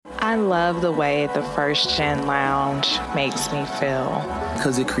I love the way the First Gen Lounge makes me feel.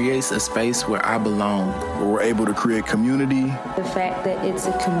 Because it creates a space where I belong, where we're able to create community. The fact that it's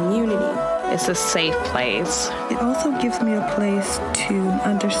a community. It's a safe place. It also gives me a place to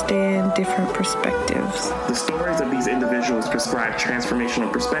understand different perspectives. The stories of these individuals prescribe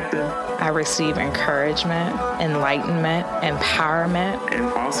transformational perspective. I receive encouragement, enlightenment, empowerment. And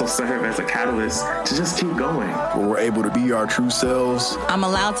also serve as a catalyst to just keep going. Where we're able to be our true selves. I'm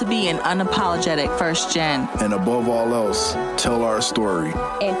allowed to be an unapologetic first gen. And above all else, tell our story.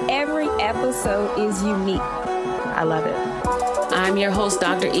 And every episode is unique. I love it. I'm your host,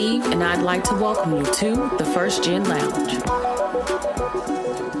 Dr. Eve, and I'd like to welcome you to the First Gen Lounge.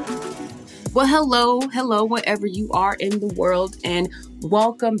 Well, hello, wherever you are in the world, and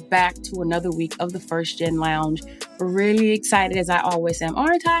welcome back to another week of the First Gen Lounge. We're really excited, as I always am,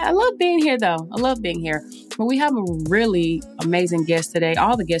 aren't I? I love being here, though. I love being here. But we have a really amazing guest today.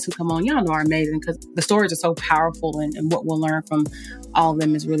 All the guests who come on, y'all know are amazing because the stories are so powerful, and what we'll learn from all of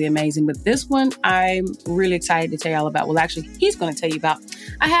them is really amazing. But this one, I'm really excited to tell y'all about. Well, actually, he's going to tell you about.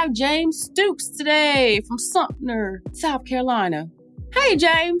 I have James Stukes today from Sumter, South Carolina. Hey,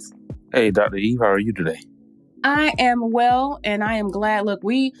 James. Hey, Dr. Eve, how are you today? I am well, and I am glad. Look,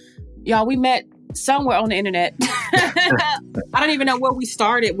 we met somewhere on the internet. I don't even know where we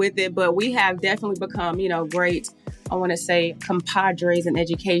started with it, but we have definitely become, great, I want to say, compadres in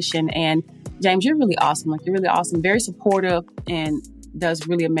education. And James, you're really awesome. You're really awesome, very supportive, and does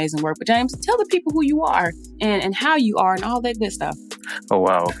really amazing work. But James, tell the people who you are and how you are and all that good stuff. Oh,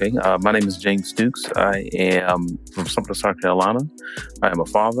 wow. Okay. My name is James Stukes. I am from Sumter, South Carolina. I am a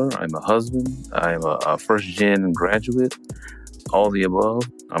father. I'm a husband. I am a first-gen graduate, all the above.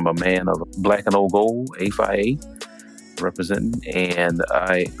 I'm a man of black and old gold, A5A, representing. And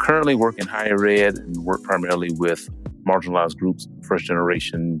I currently work in higher ed and work primarily with marginalized groups, first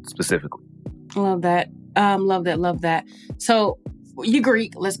generation specifically. Love that. Love that. So, you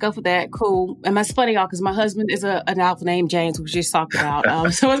Greek. Let's go for that. Cool. And that's funny, y'all, because my husband is an alpha named James, which we just talked about.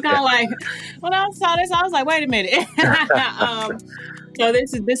 So it's kind of like, when I saw this, I was like, wait a minute. So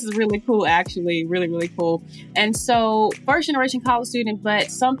this is really cool, actually. Really, really cool. And so first generation college student,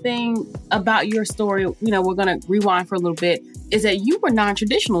 but something about your story, we're going to rewind for a little bit, is that you were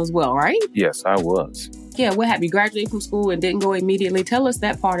non-traditional as well, right? Yes, I was. Yeah, what happened? You graduated from school and didn't go immediately. Tell us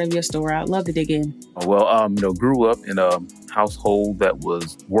that part of your story. I'd love to dig in. Well, grew up in a household that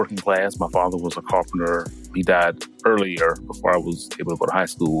was working class. My father was a carpenter. He died earlier before I was able to go to high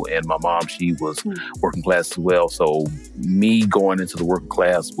school. And my mom, she was working class as well. So me going into the working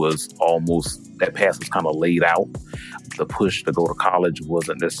class was almost, that path was kind of laid out. The push to go to college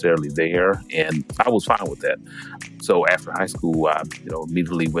wasn't necessarily there. And I was fine with that. So after high school, I,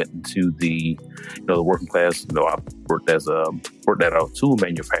 immediately went into the working class. I worked at a tool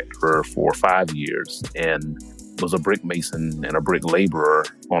manufacturer for 5 years and was a brick mason and a brick laborer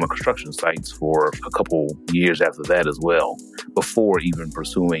on a construction sites for a couple years after that as well, before even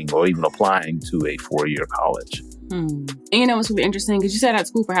pursuing or even applying to a 4-year college. And what's really interesting, because you sat out of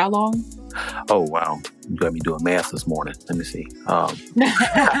school for how long? Oh, wow. You got me doing math this morning. Let me see. Look,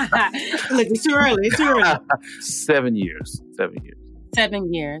 it's too early. 7 years. 7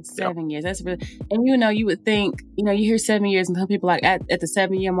 years. 7 years. That's really, and you would think, you hear 7 years and some people like at the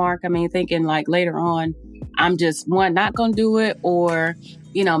 7-year mark, thinking like later on, I'm just not going to do it, or,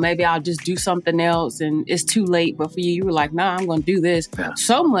 maybe I'll just do something else and it's too late. But for you were like, nah, I'm going to do this. Yeah.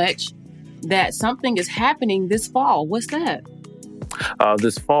 So much that something is happening this fall. What's that?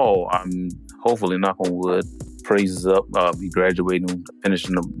 This fall, I'm hopefully, knock on wood, praises up, be graduating,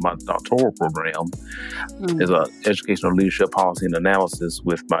 finishing my doctoral program as a educational leadership policy and analysis,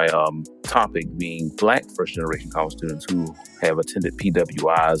 with my topic being Black first-generation college students who have attended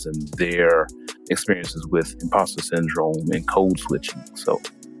PWIs and their experiences with imposter syndrome and code switching. So,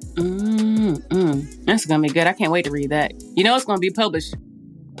 that's going to be good. I can't wait to read that. It's going to be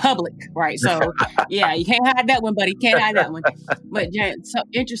public, right? So, yeah, you can't hide that one, buddy. Can't hide that one. But yeah, so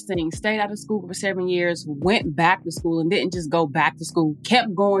interesting. Stayed out of school for 7 years, went back to school, and didn't just go back to school,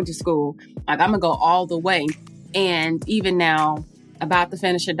 kept going to school. Like, I'm going to go all the way. And even now, about to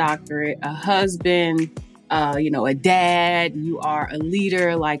finish a doctorate, a husband, a dad, you are a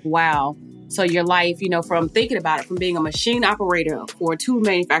leader, like, wow. So your life, from thinking about it, from being a machine operator for a tool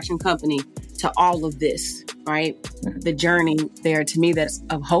manufacturing company to all of this, right? The journey there, to me, that's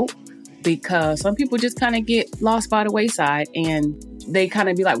of hope, because some people just kind of get lost by the wayside and they kind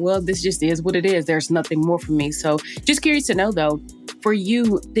of be like, well, this just is what it is. There's nothing more for me. So just curious to know, though, for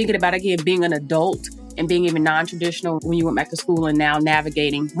you, thinking about, again, being an adult and being even non-traditional when you went back to school and now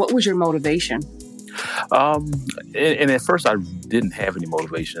navigating, what was your motivation? And at first I didn't have any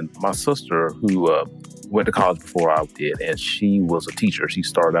motivation. My sister, who went to college before I did, and she was a teacher. She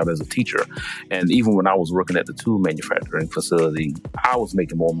started out as a teacher. And even when I was working at the tool manufacturing facility, I was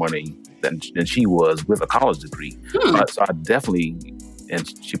making more money than she was with a college degree. So I definitely,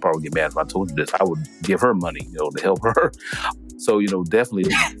 and she probably get mad if I told you this, I would give her money, to help her. So,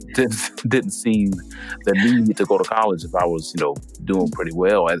 definitely didn't see the need to go to college if I was, doing pretty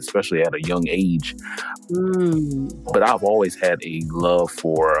well, especially at a young age. But I've always had a love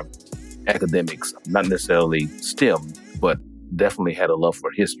for academics, not necessarily STEM, but definitely had a love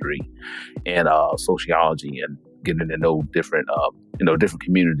for history and sociology and getting to know different, different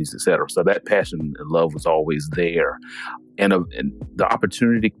communities, etc. So that passion and love was always there. And the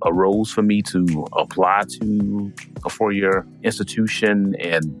opportunity arose for me to apply to a four-year institution,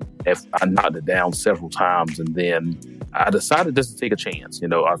 and I knocked it down several times, and then I decided just to take a chance.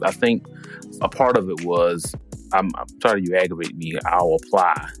 I think a part of it was, I'm sorry you aggravate me, I'll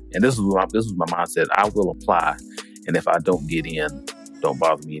apply. And this was my mindset. I will apply, and if I don't get in, don't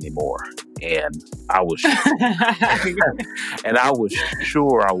bother me anymore. And I was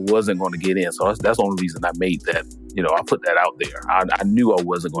sure I wasn't going to get in. So that's the only reason I made that. I put that out there. I knew I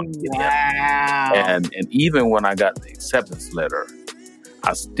wasn't going to get in. And even when I got the acceptance letter,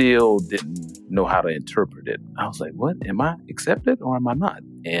 I still didn't know how to interpret it. I was like, what? Am I accepted or am I not?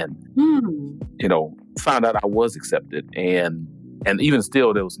 And, found out I was accepted. And even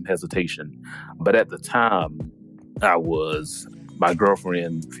still, there was some hesitation. But at the time, my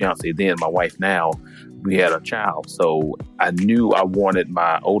girlfriend, fiance then, my wife now, we had a child. So I knew I wanted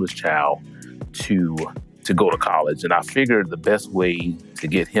my oldest child to go to college. And I figured the best way to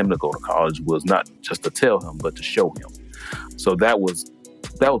get him to go to college was not just to tell him, but to show him. So that was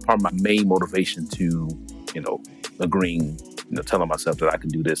part of my main motivation to, agreeing, telling myself that I can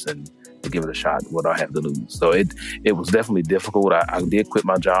do this and to give it a shot, what I have to lose. So it was definitely difficult. I did quit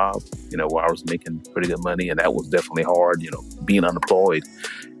my job, where I was making pretty good money, and that was definitely hard, being unemployed,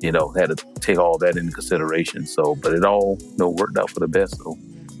 had to take all that into consideration. So, but it all, worked out for the best. So.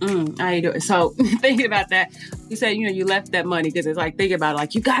 How you doing? So thinking about that, you said, you left that money because it's like, thinking about it,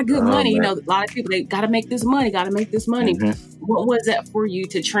 like, you got good money. A lot of people, they got to make this money. Mm-hmm. What was that for you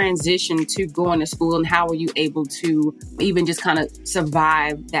to transition to going to school, and how were you able to even just kind of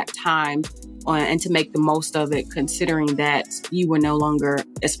survive that time and to make the most of it, considering that you were no longer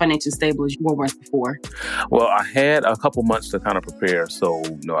as financially stable as you were once before? Well, I had a couple months to kind of prepare. So,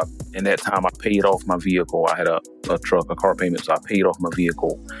 in that time, I paid off my vehicle. I had a car payment, so I paid off my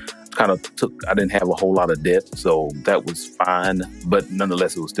vehicle. I didn't have a whole lot of debt, so that was fine. But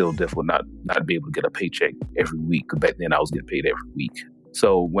nonetheless, it was still difficult not to be able to get a paycheck every week. Because back then, I was getting paid every week.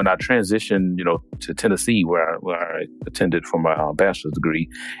 So when I transitioned, to Tennessee, where I attended for my bachelor's degree,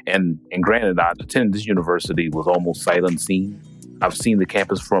 and granted, I attended this university was almost sight unseen. I've seen the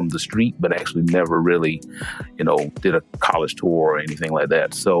campus from the street, but actually never really, did a college tour or anything like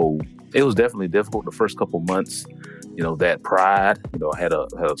that. So it was definitely difficult the first couple months. That pride, I had a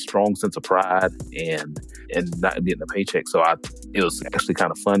strong sense of pride and not getting a paycheck. So it was actually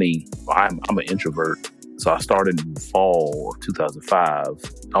kind of funny. I'm an introvert. So I started in fall of 2005,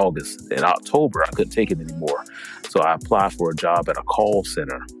 August. In October, I couldn't take it anymore. So I applied for a job at a call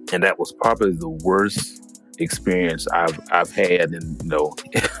center. And that was probably the worst experience I've had in,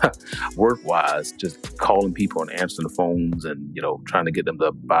 work-wise, just calling people and answering the phones and, trying to get them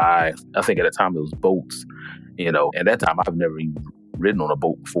to buy. I think at the time it was boats, and at that time I've never even ridden on a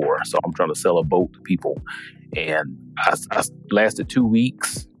boat before. So I'm trying to sell a boat to people. And I lasted 2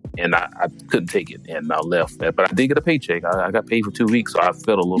 weeks. And I couldn't take it, and I left. But I did get a paycheck. I got paid for 2 weeks, so I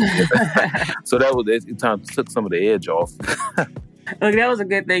felt a little bit. So it kind of took some of the edge off. Look, that was a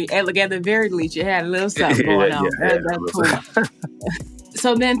good thing. And look, at the very least, you had a little something going on. That's cool.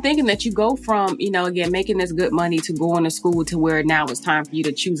 So then thinking that you go from, again, making this good money to going to school to where now it's time for you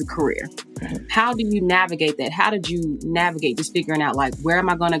to choose a career. How do you navigate that? How did you navigate just figuring out, like, where am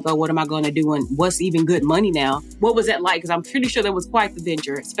I going to go? What am I going to do? And what's even good money now? What was that like? Because I'm pretty sure that was quite the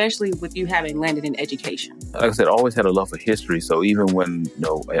venture, especially with you having landed in education. Like I said, I always had a love for history. So even when,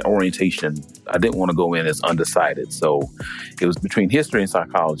 at orientation, I didn't want to go in as undecided. So it was between history and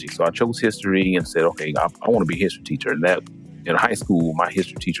psychology. So I chose history and said, okay, I want to be a history teacher. And that, in high school, my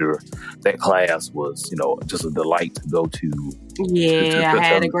history teacher, that class was, just a delight to go to. Yeah, I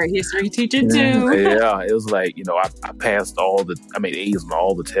had a great history teacher too. Yeah, it was like, I passed I made A's on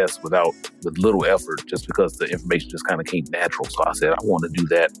all the tests with little effort, just because the information just kind of came natural. So I said, I want to do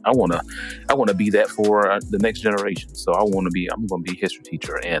that. I want to be that for the next generation. So I'm going to be a history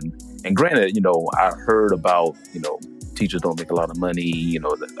teacher. And granted, I heard about, teachers don't make a lot of money,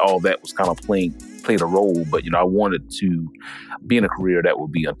 all that was kind of played a role. But, I wanted to be in a career that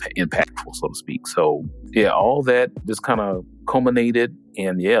would be impactful, so to speak. So, yeah, all that just kind of culminated.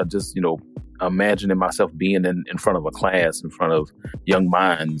 And, just, imagining myself being in front of a class, in front of young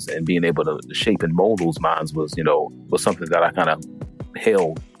minds, and being able to shape and mold those minds was something that I kind of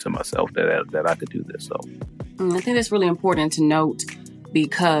held to myself that I could do this. So I think that's really important to note,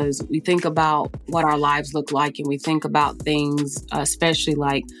 because we think about what our lives look like, and we think about things, especially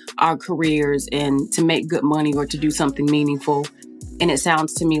like our careers, and to make good money or to do something meaningful. And it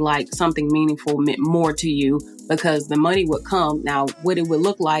sounds to me like something meaningful meant more to you, because the money would come. Now, what it would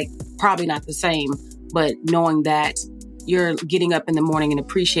look like, probably not the same, but knowing that you're getting up in the morning and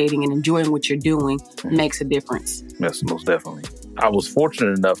appreciating and enjoying what you're doing makes a difference. Yes, most definitely. I was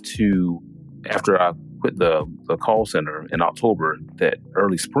fortunate enough to, after I quit the call center in October, that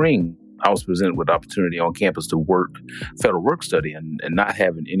early spring, I was presented with the opportunity on campus to work federal work study, and not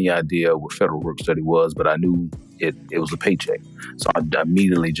having any idea what federal work study was, but I knew it was a paycheck. So I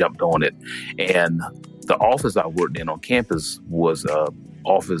immediately jumped on it. And the office I worked in on campus was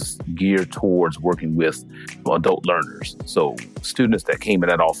office geared towards working with adult learners. So students that came in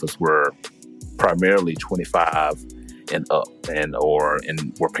that office were primarily 25 and up, and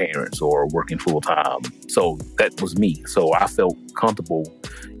were parents or working full time. So that was me. So I felt comfortable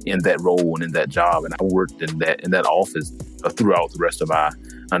in that role and in that job, and I worked in that office throughout the rest of my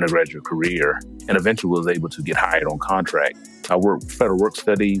undergraduate career, and eventually was able to get hired on contract. I worked federal work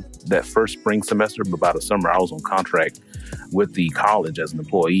study that first spring semester, but by the summer I was on contract with the college as an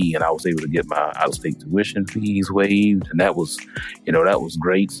employee, and I was able to get my out-of-state tuition fees waived, and that was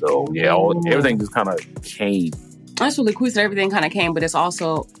great. So everything just kind of came. That's really cool. So everything kind of came, but it's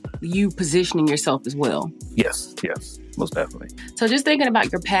also you positioning yourself as well. Yes, most definitely. So just thinking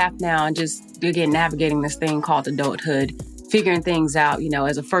about your path now, and just, again, navigating this thing called adulthood, figuring things out,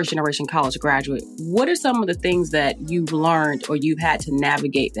 as a first generation college graduate, what are some of the things that you've learned or you've had to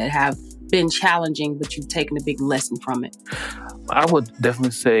navigate that have been challenging, but you've taken a big lesson from it? I would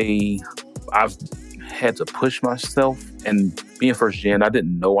definitely say I've had to push myself. And being first gen, I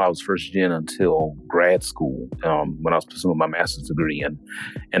didn't know I was first gen until grad school, when I was pursuing my master's degree, and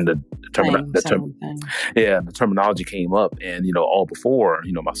the terminology came up. And all before,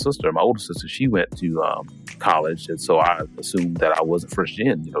 my older sister, she went to college, and so I assumed that I wasn't first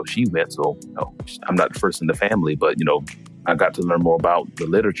gen. She went, so I'm not the first in the family, but I got to learn more about the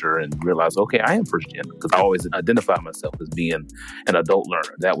literature and realize, okay, I am first gen, because I always identified myself as being an adult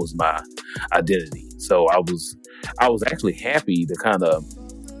learner. That was my identity. So I was actually happy to kind of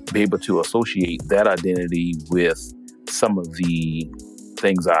be able to associate that identity with some of the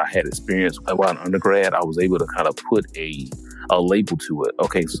things I had experienced while in undergrad. I was able to kind of put a label to it.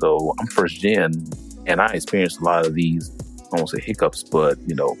 Okay, so I'm first gen, and I experienced a lot of these, I won't say hiccups, but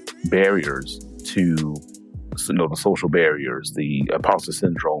barriers to the social barriers, the imposter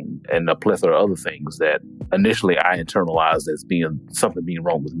syndrome, and a plethora of other things that initially I internalized as being something being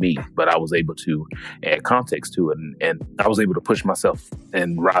wrong with me. But I was able to add context to it, and I was able to push myself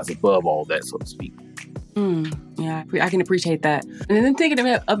and rise above all that, so to speak. Yeah, I can appreciate that. And then thinking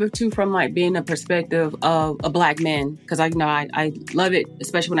of it too from like being a perspective of a Black man, because I love it,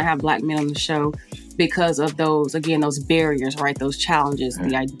 especially when I have Black men on the show, because of those barriers, right? Those challenges,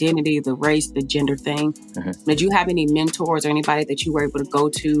 the identity, the race, the gender thing. Did you have any mentors or anybody that you were able to go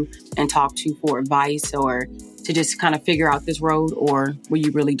to and talk to for advice, or to just kind of figure out this road, or were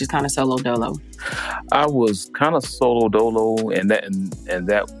you really just kind of solo dolo? I was kind of solo dolo, and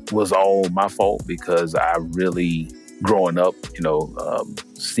that was all my fault, because I really, growing up,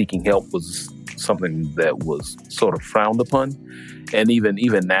 seeking help was something that was sort of frowned upon. And even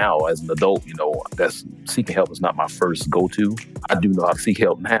now, as an adult, that's seeking help is not my first go-to. I do know how to seek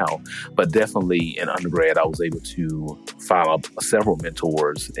help now, but definitely in undergrad, I was able to find several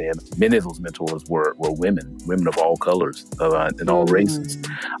mentors, and many of those mentors were women of all colors and all races.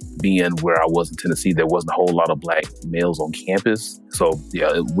 Being where I was in Tennessee, there wasn't a whole lot of Black males on campus, so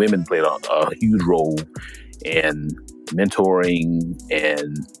women played a huge role in mentoring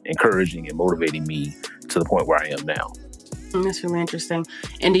and encouraging and motivating me to the point where I am now. That's really interesting.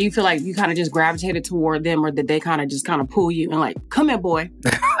 And do you feel like you kind of just gravitated toward them, or did they kind of pull you and like, come here, boy?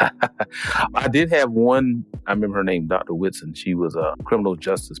 I did have one, I remember her name, Dr. Whitson. She was a criminal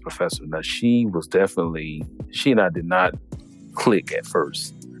justice professor. Now, she and I did not click at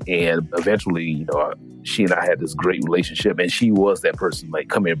first. And eventually, she and I had this great relationship, and she was that person, like,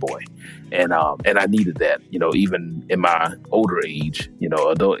 come here, boy. And I needed that, even in my older age,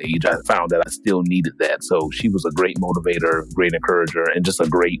 adult age, I found that I still needed that. So she was a great motivator, great encourager, and just a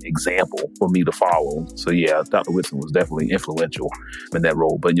great example for me to follow. So yeah, Dr. Whitson was definitely influential in that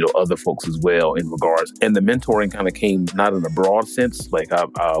role, but, other folks as well in regards. And the mentoring kind of came not in a broad sense. Like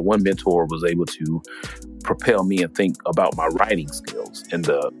one mentor was able to propel me and think about my writing skills and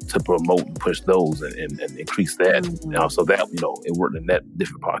to promote and push those and increase that. So that, it worked in that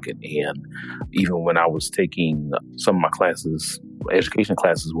different pocket. And even when I was taking some of my classes, education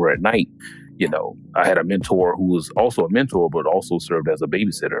classes were at night, I had a mentor who was also a mentor, but also served as a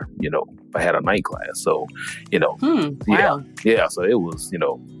babysitter, if I had a night class. So, wow. Yeah. So it was,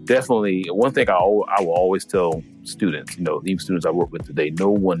 definitely one thing I will always tell students, even students I work with today, no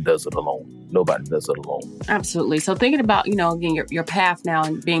one does it alone. Nobody does it alone. Absolutely. So thinking about, again, your path now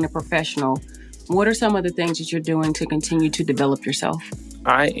and being a professional, what are some of the things that you're doing to continue to develop yourself?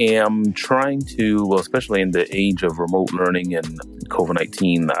 I am trying to, especially in the age of remote learning and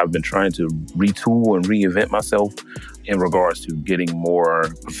COVID-19, I've been trying to retool and reinvent myself in regards to getting more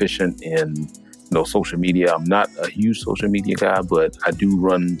proficient in social media. I'm not a huge social media guy, but I do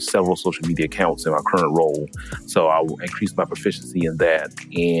run several social media accounts in my current role. So I will increase my proficiency in that,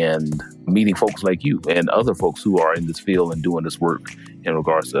 and meeting folks like you and other folks who are in this field and doing this work in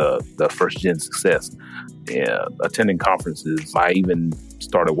regards to the first gen success. Attending conferences. I even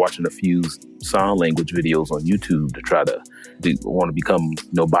started watching a few sign language videos on YouTube to try to want to become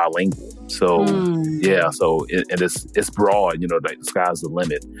bilingual. So so it's broad, like the sky's the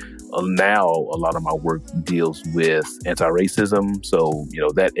limit. Now a lot of my work deals with anti-racism. So,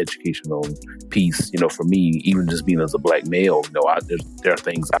 that educational piece, for me, even just being as a Black male, there are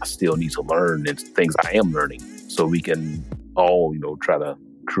things I still need to learn and things I am learning, so we can all, try to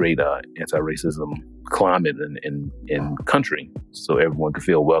create a anti-racism climate in country so everyone can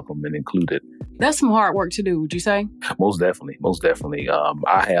feel welcome and included. That's some hard work to do, would you say? Most definitely.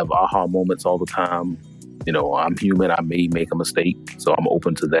 I have aha moments all the time. I'm human. I may make a mistake, so I'm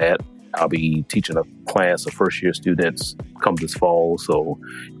open to that. I'll be teaching a class of first-year students come this fall. So,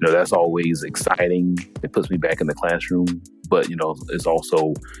 that's always exciting. It puts me back in the classroom. But, it's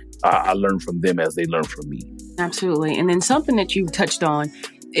also, I learn from them as they learn from me. Absolutely. And then something that you touched on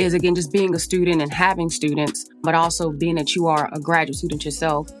is, again, just being a student and having students, but also being that you are a graduate student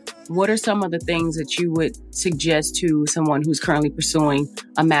yourself. What are some of the things that you would suggest to someone who's currently pursuing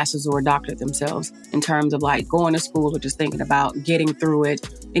a master's or a doctorate themselves in terms of like going to school or just thinking about getting through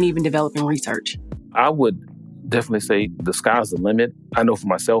it and even developing research? I would definitely say the sky's the limit. I know for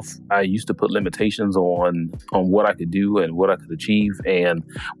myself, I used to put limitations on what I could do and what I could achieve. And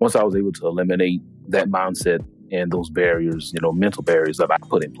once I was able to eliminate that mindset and those barriers, mental barriers that I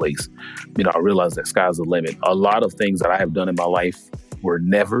put in place, I realized that sky's the limit. A lot of things that I have done in my life were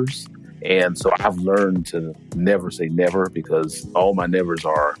nevers. And so I've learned to never say never, because all my nevers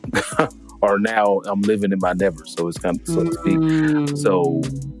are now I'm living in my nevers. So it's kind of, so to speak. So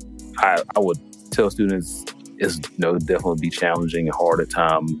I would tell students it's definitely be challenging and hard at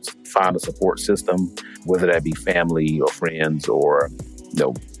times. Find a support system, whether that be family or friends or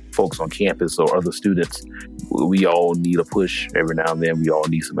folks on campus or other students. We all need a push every now and then. We all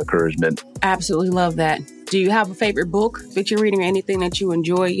need some encouragement. Absolutely love that. Do you have a favorite book that you're reading or anything that you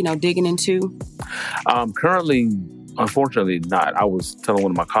enjoy, digging into? Currently, unfortunately not. I was telling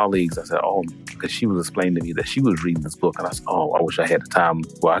one of my colleagues, I said, because she was explaining to me that she was reading this book. And I said, I wish I had the time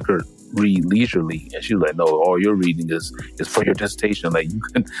where I could read leisurely. And she was like, no, all you're reading is for your dissertation. Like, you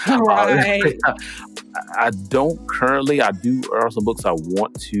can. Right. I don't currently. There are some books I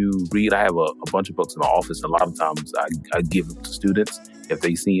want to read. I have a bunch of books in the office. And a lot of times I give them to students if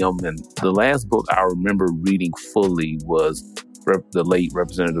they see them. And the last book I remember reading fully was the late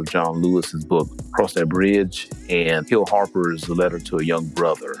Representative John Lewis's book, Cross That Bridge, and Hill Harper's The Letter to a Young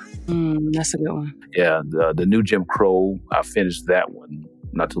Brother. That's a good one. Yeah, the New Jim Crow, I finished that one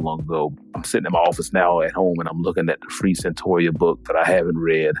not too long ago. I'm sitting in my office now at home, and I'm looking at the Free Centoria book that I haven't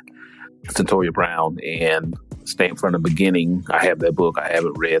read, Centoria Brown, and staying from the beginning. I have that book I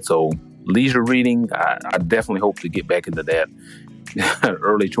haven't read. So leisure reading, I definitely hope to get back into that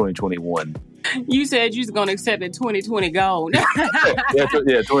early 2021. You said you was going to accept that 2020 gone. yeah,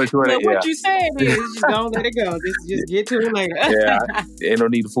 2020. But what you said is just don't let it go. Just get to it later. Ain't no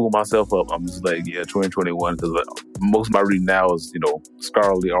need to fool myself up. I'm just like, 2021, because most of my reading now is,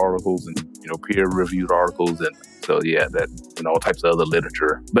 scholarly articles and, peer-reviewed articles. And so, that, all types of other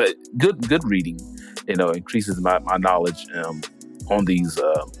literature. But good reading, increases my knowledge on these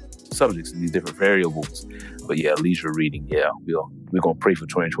subjects and these different variables. But leisure reading, we're going to pray for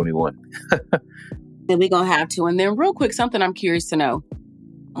 2021. Then we're going to have to. And then real quick, something I'm curious to know.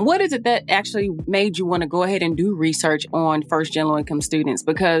 What is it that actually made you want to go ahead and do research on first-gen low-income students?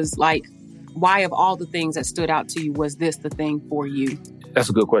 Because, why of all the things that stood out to you, was this the thing for you? That's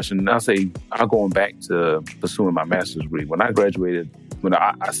a good question. I'll say, I'm going back to pursuing my master's degree. When I graduated, when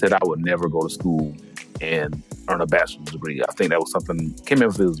I said I would never go to school and earn a bachelor's degree, I think that was something, can't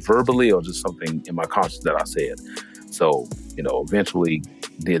remember if it was verbally or just something in my conscience that I said. So, eventually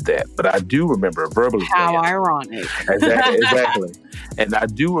did that. But I do remember verbally How ironic. Exactly. And I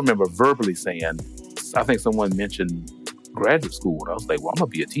do remember verbally saying, I think someone mentioned graduate school. And I was like, well, I'm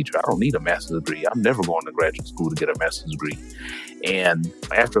going to be a teacher. I don't need a master's degree. I'm never going to graduate school to get a master's degree. And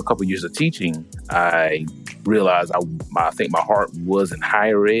after a couple of years of teaching, I realized I think my heart was in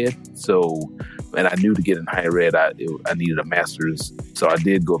higher ed. And I knew to get in higher ed, I needed a master's. So I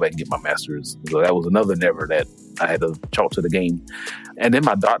did go back and get my master's. So that was another never that I had to chalk to the game. And then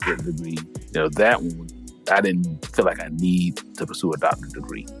my doctorate degree, that one, I didn't feel like I need to pursue a doctorate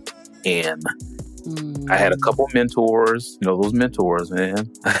degree. And I had a couple mentors, those mentors,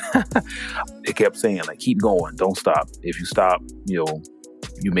 man. They kept saying, keep going, don't stop. If you stop, you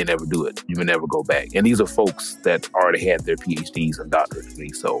may never do it. You may never go back. And these are folks that already had their PhDs and doctorate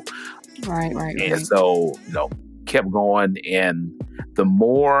degrees. So, Right. So, kept going. And the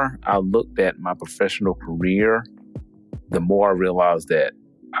more I looked at my professional career, the more I realized that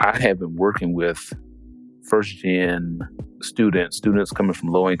I have been working with first-gen students coming from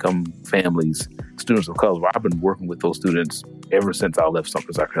low-income families, students of color. I've been working with those students ever since I left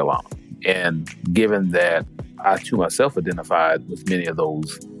Sumter, South Carolina. And given that I, too, myself identified with many of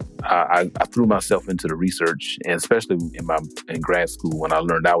those, I threw myself into the research, and especially in grad school when I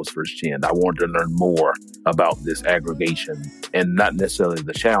learned I was first-gen, I wanted to learn more about this aggregation, and not necessarily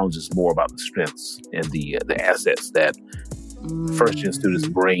the challenges, more about the strengths and the assets that first-gen students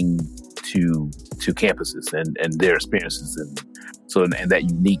bring to campuses and their experiences and that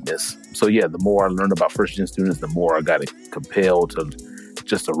uniqueness. So yeah, the more I learned about first-gen students, the more I got compelled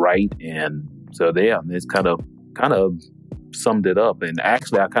to write. And so it's kind of summed it up. And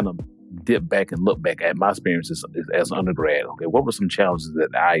actually, I kind of dip back and look back at my experiences as an undergrad. Okay, what were some challenges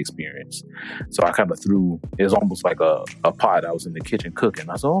that I experienced? So I kind of threw, it was almost like a pot. I was in the kitchen cooking.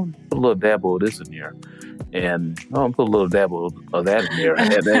 I said, put a little dabble of this in there. And put a little dabble of that in there.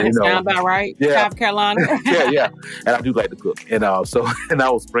 And Sound about right? Yeah. South Carolina. yeah. And I do like to cook. And and I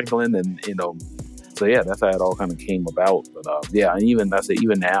was sprinkling and, so yeah, that's how it all kind of came about. But and even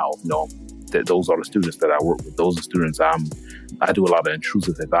now, that those are the students that I work with. Those are students I do a lot of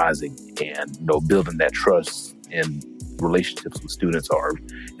intrusive advising, and building that trust and relationships with students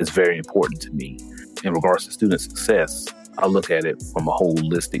is very important to me. In regards to student success, I look at it from a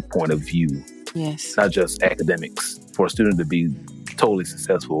holistic point of view. Yes. Not just academics. For a student to be totally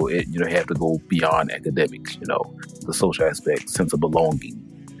successful, you have to go beyond academics, the social aspect, sense of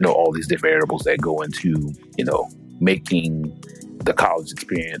belonging, all these different variables that go into, making the college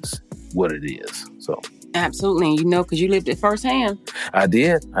experience what it is. So absolutely, because you lived it firsthand. I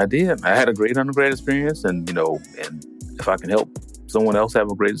did. I had a great undergrad experience, and and if I can help someone else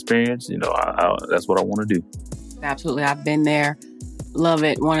have a great experience, that's what I want to do. Absolutely, I've been there. Love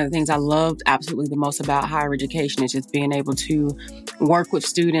it. One of the things I loved absolutely the most about higher education is just being able to work with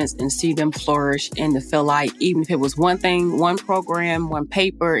students and see them flourish, and to feel like even if it was one thing, one program, one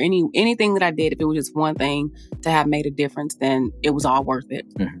paper, anything that I did, if it was just one thing to have made a difference, then it was all worth it.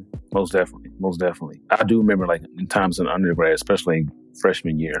 Mm-hmm. Most definitely. I do remember in times in undergrad, especially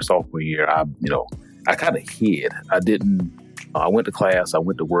freshman year, sophomore year, I kind of hid. I went to class, I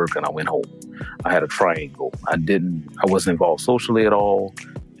went to work, and I went home. I had a triangle. I wasn't involved socially at all.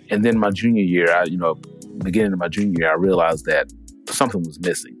 And then my junior year, beginning of my junior year, I realized that something was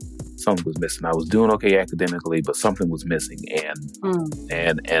missing. I was doing okay academically, but something was missing.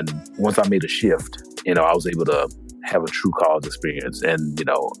 And once I made a shift, I was able to have a true college experience. And,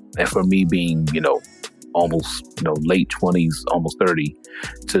 and for me being, almost, late 20s, almost 30,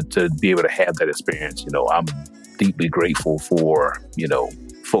 to be able to have that experience, I'm deeply grateful for,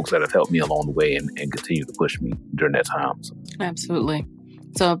 folks that have helped me along the way and continue to push me during that time. So. Absolutely.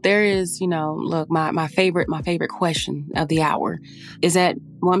 So if there is, look, my favorite question of the hour is that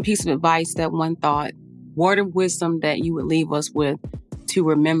one piece of advice, that one thought, word of wisdom that you would leave us with to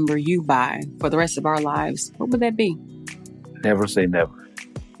remember you by for the rest of our lives, what would that be? Never say never.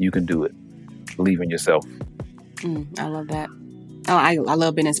 You can do it. Believe in yourself. I love that. Oh, I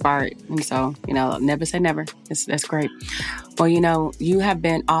love being inspired. And so, never say never. That's great. Well, you have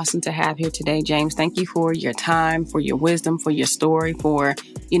been awesome to have here today, James. Thank you for your time, for your wisdom, for your story, for,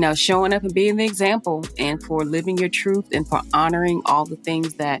 showing up and being the example, and for living your truth, and for honoring all the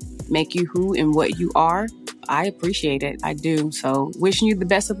things that make you who and what you are. I appreciate it. I do. So wishing you the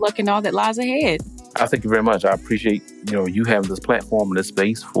best of luck in all that lies ahead. I thank you very much. I appreciate, you having this platform and this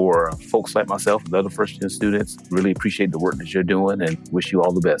space for folks like myself and other first-gen students. Really appreciate the work that you're doing and wish you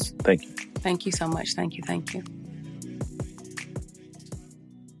all the best. Thank you. Thank you so much. Thank you. Thank you.